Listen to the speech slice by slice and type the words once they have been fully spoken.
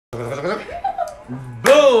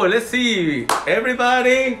Boo! Let's see.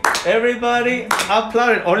 Everybody,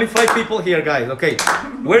 applaud. Only 5 people here, guys. Okay,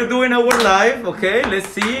 we're doing our live. Okay, let's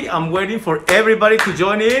see. I'm waiting for everybody to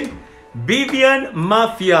join in. Vivian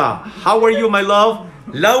Mafia, how are you, my love?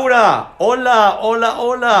 Laura, hola, hola,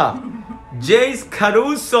 hola. Jace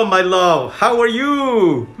Caruso, my love, how are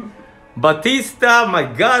you? Batista, my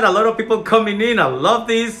God, a lot of people coming in. I love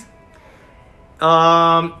this.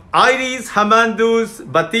 Iris,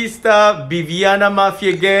 Hamandus, Batista, Viviana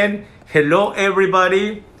Mafia again. Hello,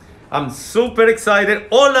 everybody. I'm super excited.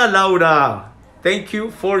 Hola, Laura. Thank you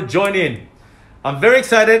for joining. I'm very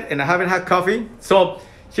excited and I haven't had coffee. So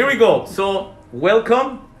here we go. So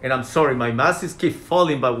welcome. And I'm sorry, my masks keep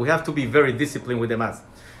falling, but we have to be very disciplined with the mask.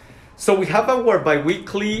 So we have our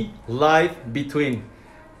bi-weekly live between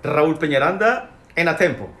Raul Peñaranda and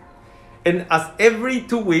Atempo. And as every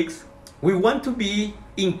 2 weeks, we want to be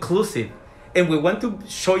inclusive and we want to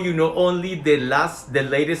show you not only the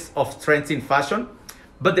latest of trends in fashion,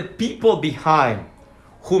 but the people behind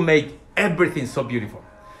who make everything so beautiful.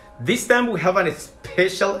 This time we have a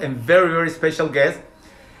special and very, very special guest.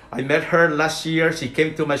 I met her last year. She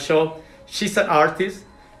came to my show. She's an artist.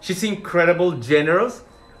 She's incredible, generous,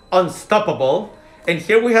 unstoppable. And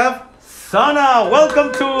here we have Sana.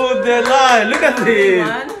 Welcome to the live. Look at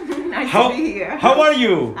this. Nice to be here. How are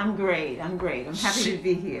you? I'm great. I'm happy to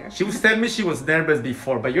be here. She was telling me she was nervous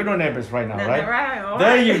before, but you're not nervous right now, No, right? Right.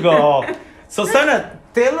 There you go. So Sana,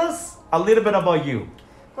 tell us a little bit about you.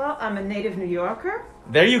 Well, I'm a native New Yorker.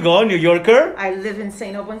 There you go, New Yorker. I live in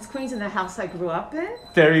St. Albans, Queens, in the house I grew up in.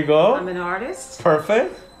 There you go. I'm an artist.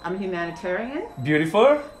 Perfect. I'm a humanitarian.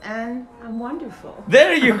 Beautiful. And I'm wonderful.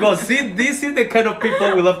 There you go. See, this is the kind of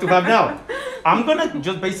people we love to have now. I'm gonna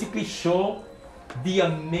just basically show the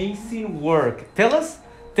amazing work. Tell us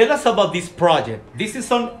about this project. This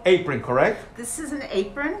is on apron, correct? This is an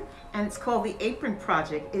apron, and it's called the Apron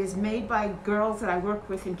Project. It is made by girls that I work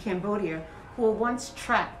with in Cambodia who were once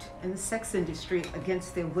trapped in the sex industry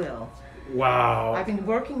against their will. Wow. I've been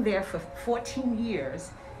working there for 14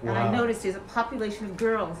 years, and I noticed there's a population of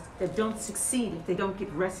girls that don't succeed if they don't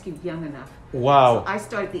get rescued young enough. Wow. So I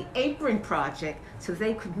started the Apron Project so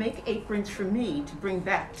they could make aprons for me to bring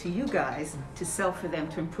back to you guys to sell for them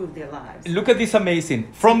to improve their lives. Look at this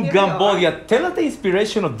amazing. From Cambodia, tell us the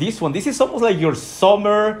inspiration of this one. This is almost like your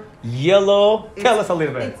summer yellow. Tell us a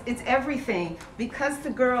little bit. It's everything. Because the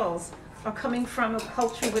girls are coming from a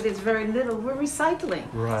culture where there's very little, we're recycling.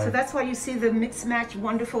 Right. So that's why you see the mix-match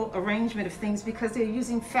wonderful arrangement of things, because they're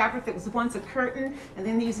using fabric that was once a curtain, and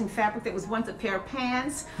then they're using fabric that was once a pair of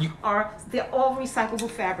pants, or they're all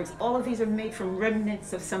recyclable fabrics. All of these are made from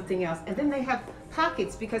remnants of something else. And then they have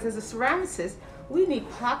pockets, because as a ceramicist, we need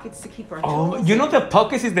pockets to keep our tools you know the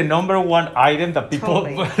pockets is the #1 item that people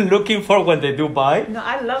are looking for when they do buy. No,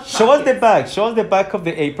 I love pockets. Show us the back. Show us the back of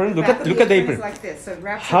the apron. Look at the apron. Like this. So it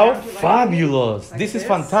wraps How around you like fabulous. like this is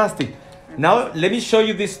fantastic. Now let me show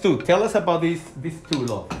you this too. Tell us about this too,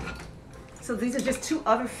 love. So these are just 2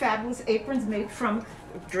 other fabulous aprons made from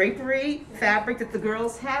drapery, fabric that the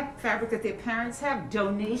girls have, fabric that their parents have,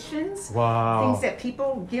 donations, things that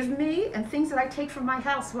people give me, and things that I take from my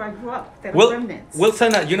house where I grew up that are remnants. Well,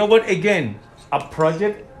 Sana, you know what? Again, a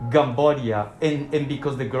project Cambodia, and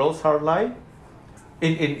because the girls are live,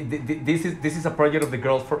 this is a project of the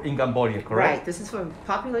girls in Cambodia, correct? Right. This is for a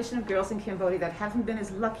population of girls in Cambodia that haven't been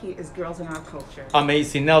as lucky as girls in our culture.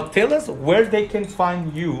 Amazing. Now tell us where they can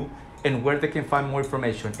find you and where they can find more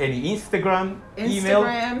information. Any Instagram, email?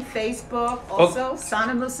 Instagram, Facebook, also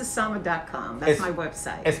sanamusasama.com. That's my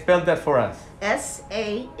website. Spell that for us.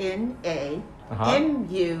 SanaMuSasama.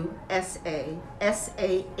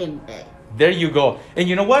 There you go. And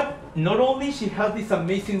you know what? Not only she has these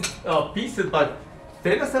amazing pieces, but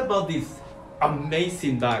tell us about these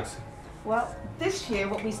amazing bags. Well, this year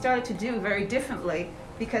what we started to do very differently,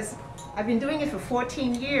 because I've been doing it for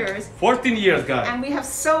 14 years. 14 years, guys. And we have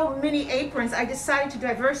so many aprons, I decided to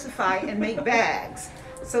diversify and make bags.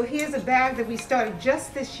 So here's a bag that we started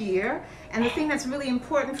just this year. And the thing that's really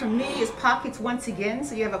important for me is pockets once again.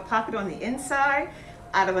 So you have a pocket on the inside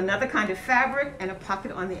out of another kind of fabric and a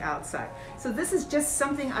pocket on the outside. So this is just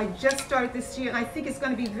something I just started this year, and I think it's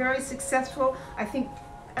going to be very successful. I think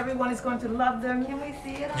everyone is going to love them. Can we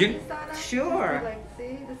see it on Sana? Sure.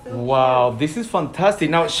 Wow, this is fantastic.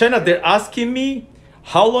 Now, Shanna, they're asking me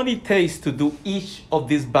how long it takes to do each of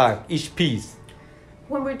these bags, each piece.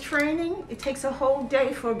 When we're training, it takes a whole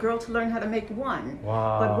day for a girl to learn how to make one.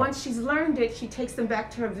 Wow. But once she's learned it, she takes them back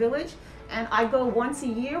to her village. And I go once a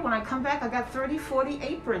year. When I come back, I got 30, 40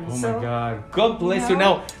 aprons. Oh my God. God bless you.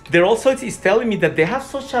 Now, they're also is telling me that they have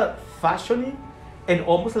such a fashion and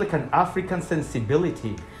almost like an African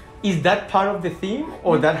sensibility. Is that part of the theme,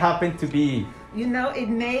 or that happened to be? You know, it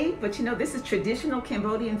may, but you know, this is traditional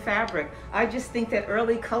Cambodian fabric. I just think that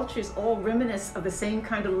early cultures all reminisce of the same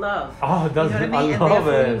kind of love. Oh, that's, you know what I mean? I And love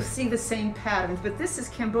therefore it. you see the same patterns. But this is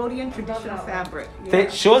Cambodian traditional fabric.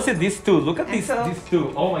 Show us these two. Look at And these so, these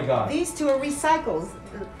two. Oh my God. These two are recycles.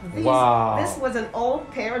 Wow. This was an old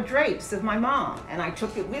pair of drapes of my mom, and I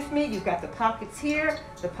took it with me. You've got the pockets here,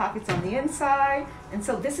 the pockets on the inside, and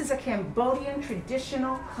so this is a Cambodian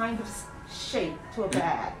traditional kind of shape to a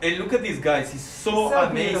bag. And look at these guys, it's so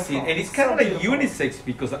amazing, beautiful. and it's kind of like unisex,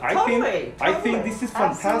 because I think this is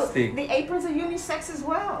fantastic. Absolutely. The aprons are unisex as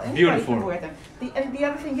well. Anybody Beautiful. can wear them. And the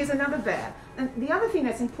other thing, here's another bag. And the other thing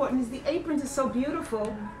that's important is the aprons are so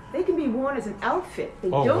beautiful. They can be worn as an outfit. They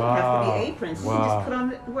don't have to be aprons. You can just put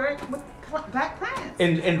on wear it with back pants.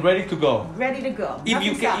 And ready to go. Ready to go. If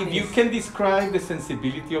you can describe the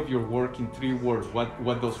sensibility of your work in 3 words,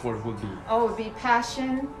 what those words would be? Oh, it would be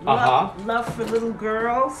passion, love for little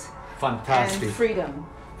girls, fantastic, and freedom.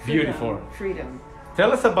 Beautiful. Freedom.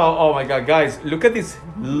 Tell us about, oh my God, guys, look at this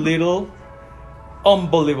little,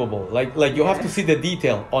 unbelievable. Like you have to see the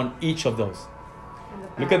detail on each of those.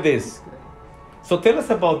 Look at this. So tell us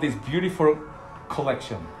about this beautiful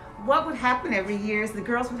collection. What would happen every year is the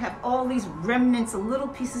girls would have all these remnants of little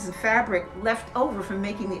pieces of fabric left over from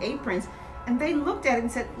making the aprons, and they looked at it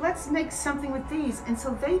and said, let's make something with these. And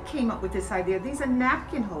so they came up with this idea. These are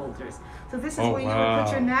napkin holders. So this is where you would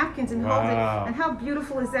put your napkins and hold it. And how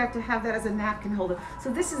beautiful is that to have that as a napkin holder? So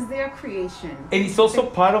this is their creation. And it's also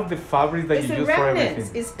part of the fabric that you use for everything.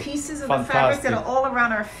 It's pieces of the fabric that are all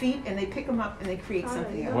around our feet, and they pick them up and they create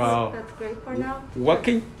something else. Wow. That's great for now. What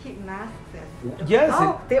can keep masks in. Yes.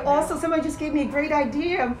 Oh, they also, somebody just gave me a great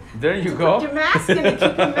idea. There you go. Put your mask in and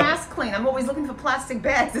keep your mask clean. I'm always looking for plastic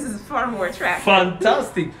bags. This is far more attractive.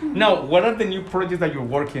 Fantastic. Now, what are the new projects that you're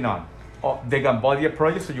working on? Oh, the Cambodia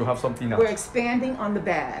project, so you have something else? We're expanding on the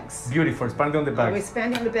bags. Beautiful, expanding on the bags. We're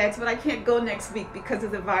expanding on the bags, but I can't go next week because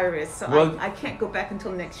of the virus, so I can't go back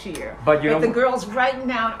until next year. But the girls right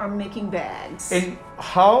now are making bags. And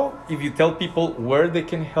how, if you tell people where they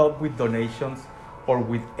can help with donations or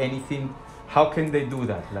with anything, how can they do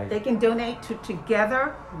that? They can donate to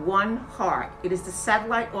Together One Heart. It is the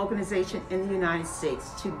satellite organization in the United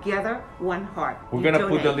States. Together One Heart. We're going to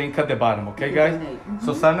put the link at the bottom, okay, guys?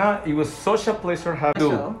 Susana, it was such a pleasure having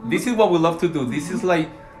you. This is what we love to do. This is like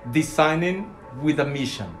designing with a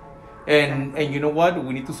mission. And you know what?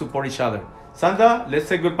 We need to support each other. Sandra, let's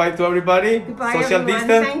say goodbye to everybody. Goodbye, Social everyone.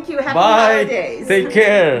 distance. Thank you. Happy Bye. holidays. Take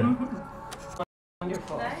care.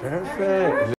 Wonderful. Perfect.